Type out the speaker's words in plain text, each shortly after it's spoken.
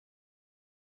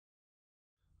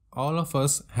All of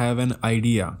us have an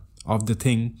idea of the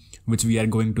thing which we are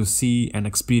going to see and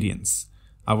experience.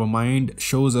 Our mind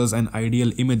shows us an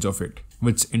ideal image of it,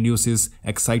 which induces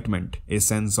excitement, a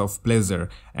sense of pleasure,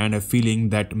 and a feeling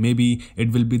that maybe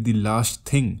it will be the last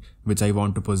thing which I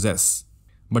want to possess.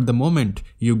 But the moment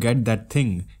you get that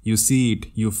thing, you see it,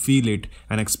 you feel it,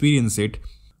 and experience it,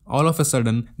 all of a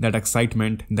sudden that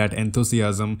excitement, that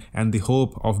enthusiasm, and the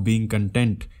hope of being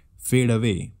content fade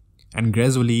away. And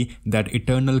gradually that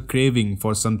eternal craving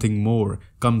for something more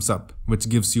comes up, which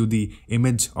gives you the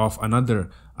image of another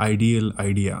ideal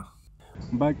idea.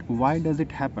 But why does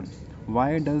it happen?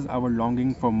 Why does our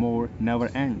longing for more never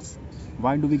ends?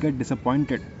 Why do we get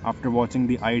disappointed after watching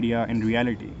the idea in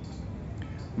reality?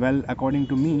 Well, according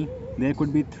to me, there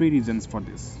could be three reasons for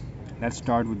this. Let's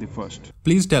start with the first.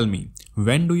 Please tell me,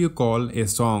 when do you call a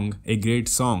song a great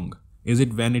song? Is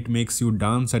it when it makes you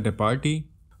dance at a party?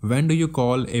 When do you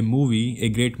call a movie a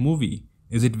great movie?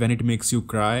 Is it when it makes you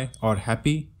cry or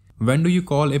happy? When do you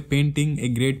call a painting a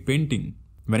great painting?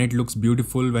 When it looks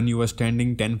beautiful when you are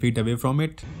standing 10 feet away from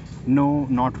it? No,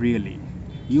 not really.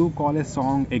 You call a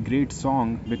song a great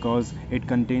song because it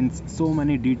contains so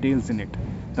many details in it.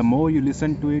 The more you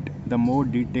listen to it, the more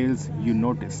details you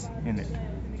notice in it.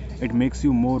 It makes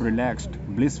you more relaxed,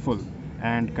 blissful,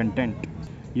 and content.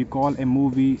 You call a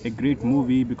movie a great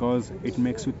movie because it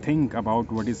makes you think about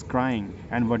what is crying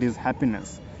and what is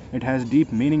happiness. It has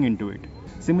deep meaning into it.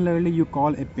 Similarly, you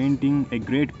call a painting a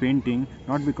great painting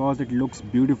not because it looks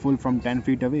beautiful from 10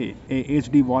 feet away. A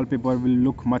HD wallpaper will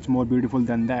look much more beautiful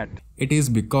than that. It is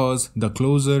because the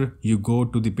closer you go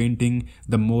to the painting,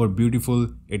 the more beautiful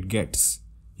it gets.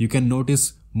 You can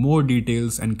notice more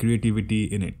details and creativity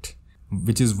in it,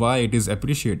 which is why it is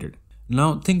appreciated.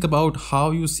 Now think about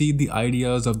how you see the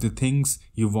ideas of the things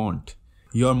you want.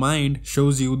 Your mind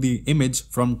shows you the image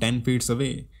from 10 feet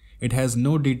away. It has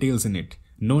no details in it,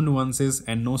 no nuances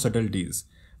and no subtleties.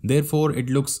 Therefore, it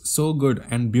looks so good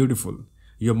and beautiful.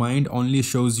 Your mind only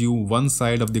shows you one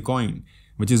side of the coin,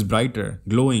 which is brighter,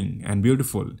 glowing and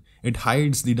beautiful. It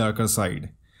hides the darker side.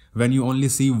 When you only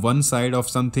see one side of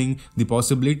something, the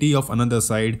possibility of another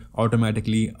side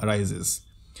automatically arises.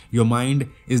 Your mind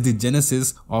is the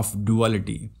genesis of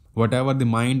duality. Whatever the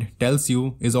mind tells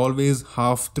you is always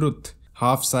half truth,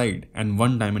 half side, and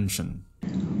one dimension.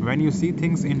 When you see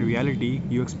things in reality,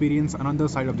 you experience another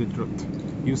side of the truth.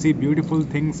 You see beautiful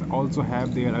things also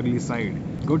have their ugly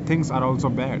side. Good things are also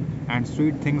bad, and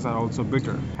sweet things are also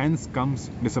bitter. Hence comes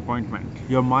disappointment.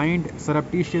 Your mind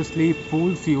surreptitiously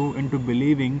fools you into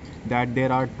believing that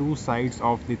there are two sides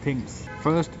of the things.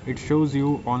 First, it shows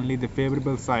you only the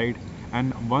favorable side,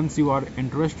 and once you are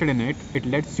interested in it, it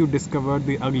lets you discover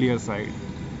the uglier side,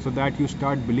 so that you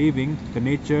start believing the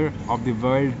nature of the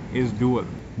world is dual.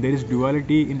 There is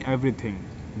duality in everything.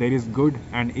 There is good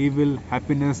and evil,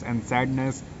 happiness and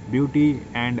sadness, beauty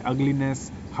and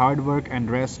ugliness, hard work and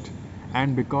rest.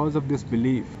 And because of this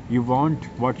belief, you want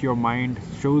what your mind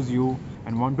shows you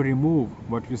and want to remove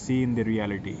what you see in the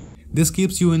reality. This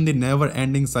keeps you in the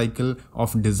never-ending cycle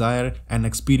of desire and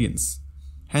experience.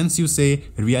 Hence you say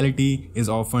reality is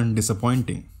often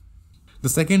disappointing. The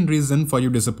second reason for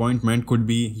your disappointment could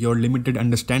be your limited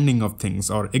understanding of things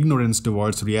or ignorance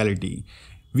towards reality.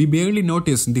 We barely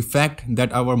notice the fact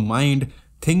that our mind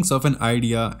thinks of an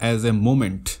idea as a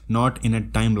moment, not in a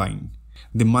timeline.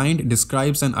 The mind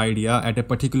describes an idea at a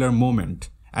particular moment.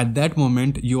 At that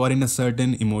moment, you are in a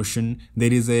certain emotion,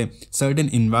 there is a certain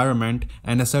environment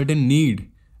and a certain need,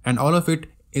 and all of it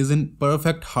is in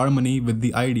perfect harmony with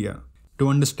the idea. To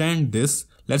understand this,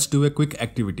 let's do a quick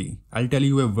activity. I'll tell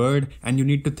you a word and you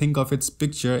need to think of its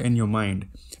picture in your mind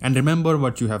and remember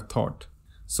what you have thought.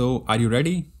 So, are you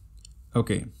ready?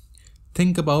 Okay.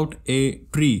 Think about a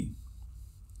tree.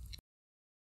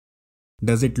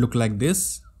 Does it look like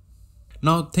this?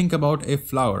 Now think about a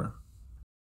flower.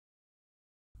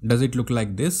 Does it look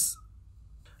like this?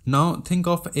 Now think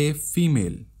of a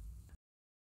female.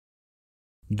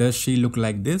 Does she look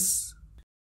like this?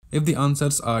 If the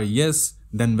answers are yes,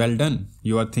 then well done,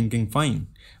 you are thinking fine.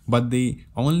 But the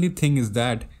only thing is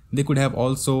that they could have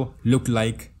also looked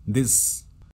like this.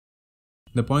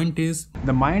 The point is,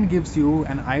 the mind gives you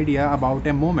an idea about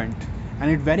a moment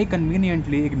and it very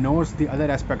conveniently ignores the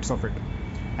other aspects of it.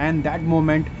 And that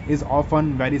moment is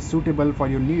often very suitable for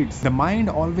your needs. The mind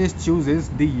always chooses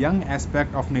the young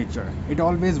aspect of nature. It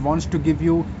always wants to give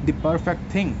you the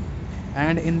perfect thing.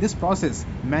 And in this process,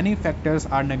 many factors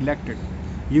are neglected.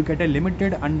 You get a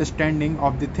limited understanding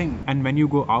of the thing. And when you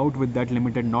go out with that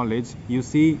limited knowledge, you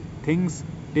see things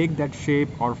take that shape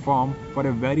or form for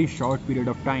a very short period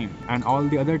of time. And all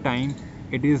the other time,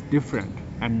 it is different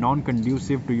and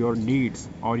non-conducive to your needs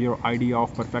or your idea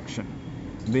of perfection.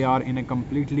 They are in a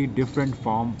completely different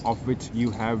form of which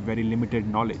you have very limited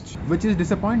knowledge, which is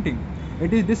disappointing.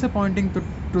 It is disappointing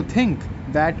to think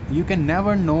that you can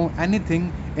never know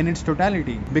anything in its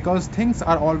totality because things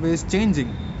are always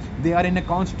changing. They are in a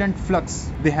constant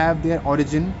flux. They have their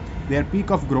origin, their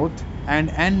peak of growth, and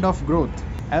end of growth.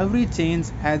 Every change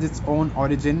has its own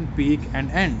origin, peak,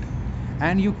 and end.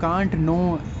 And you can't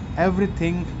know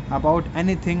everything about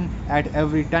anything at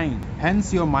every time.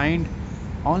 Hence, your mind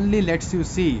only lets you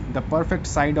see the perfect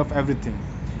side of everything.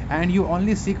 And you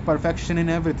only seek perfection in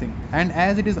everything. And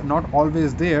as it is not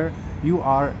always there, you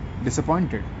are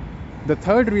disappointed. The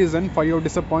third reason for your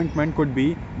disappointment could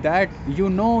be that you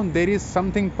know there is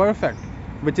something perfect,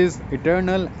 which is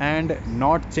eternal and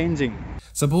not changing.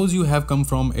 Suppose you have come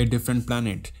from a different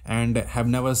planet and have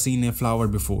never seen a flower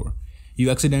before. You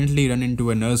accidentally run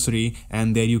into a nursery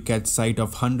and there you catch sight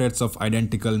of hundreds of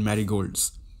identical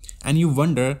marigolds. And you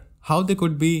wonder how they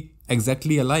could be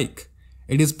exactly alike.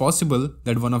 It is possible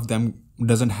that one of them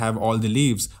doesn't have all the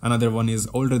leaves, another one is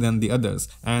older than the others,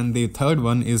 and the third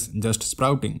one is just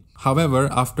sprouting. However,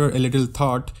 after a little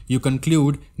thought, you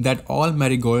conclude that all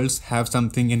marigolds have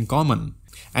something in common,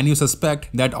 and you suspect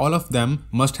that all of them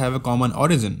must have a common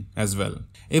origin as well.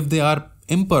 If they are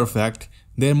imperfect,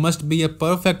 there must be a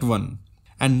perfect one.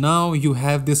 And now you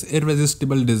have this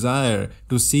irresistible desire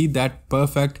to see that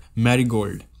perfect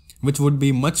marigold, which would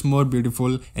be much more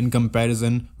beautiful in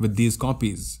comparison with these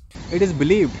copies. It is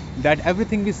believed that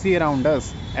everything we see around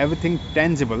us, everything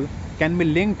tangible, can be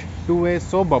linked to a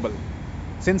soap bubble.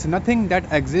 Since nothing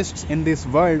that exists in this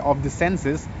world of the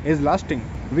senses is lasting.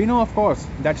 We know, of course,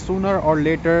 that sooner or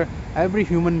later every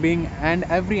human being and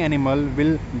every animal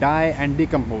will die and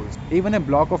decompose. Even a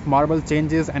block of marble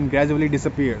changes and gradually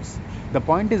disappears. The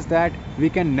point is that we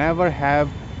can never have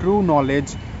true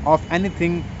knowledge of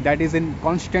anything that is in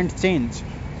constant change.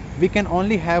 We can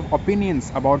only have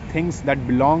opinions about things that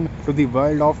belong to the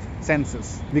world of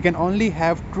senses. We can only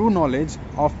have true knowledge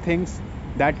of things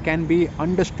that can be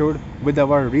understood with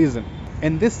our reason.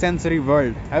 In this sensory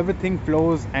world, everything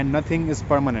flows and nothing is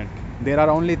permanent. There are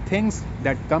only things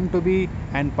that come to be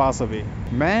and pass away.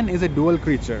 Man is a dual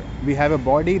creature. We have a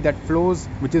body that flows,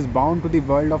 which is bound to the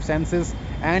world of senses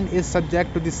and is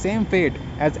subject to the same fate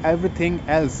as everything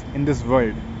else in this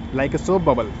world, like a soap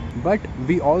bubble. But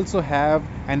we also have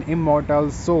an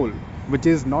immortal soul, which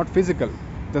is not physical.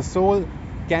 The soul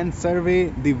can survey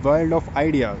the world of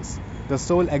ideas. The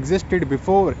soul existed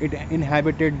before it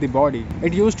inhabited the body.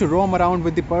 It used to roam around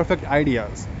with the perfect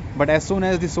ideas. But as soon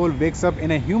as the soul wakes up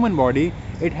in a human body,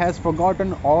 it has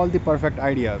forgotten all the perfect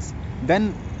ideas.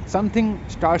 Then something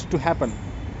starts to happen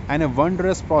and a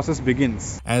wondrous process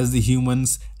begins. As the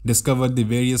humans discover the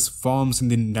various forms in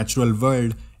the natural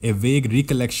world, a vague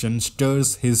recollection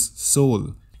stirs his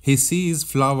soul. He sees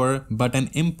flower but an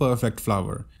imperfect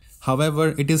flower.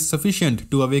 However, it is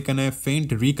sufficient to awaken a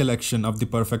faint recollection of the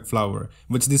perfect flower,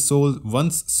 which the soul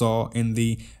once saw in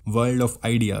the world of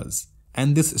ideas.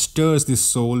 And this stirs the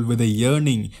soul with a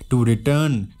yearning to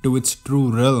return to its true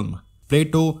realm.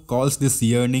 Plato calls this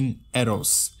yearning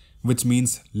eros, which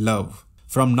means love.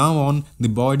 From now on, the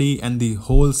body and the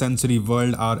whole sensory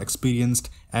world are experienced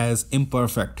as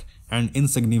imperfect and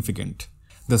insignificant.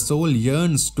 The soul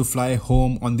yearns to fly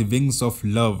home on the wings of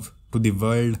love to the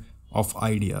world of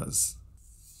ideas.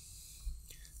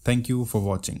 Thank you for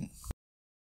watching.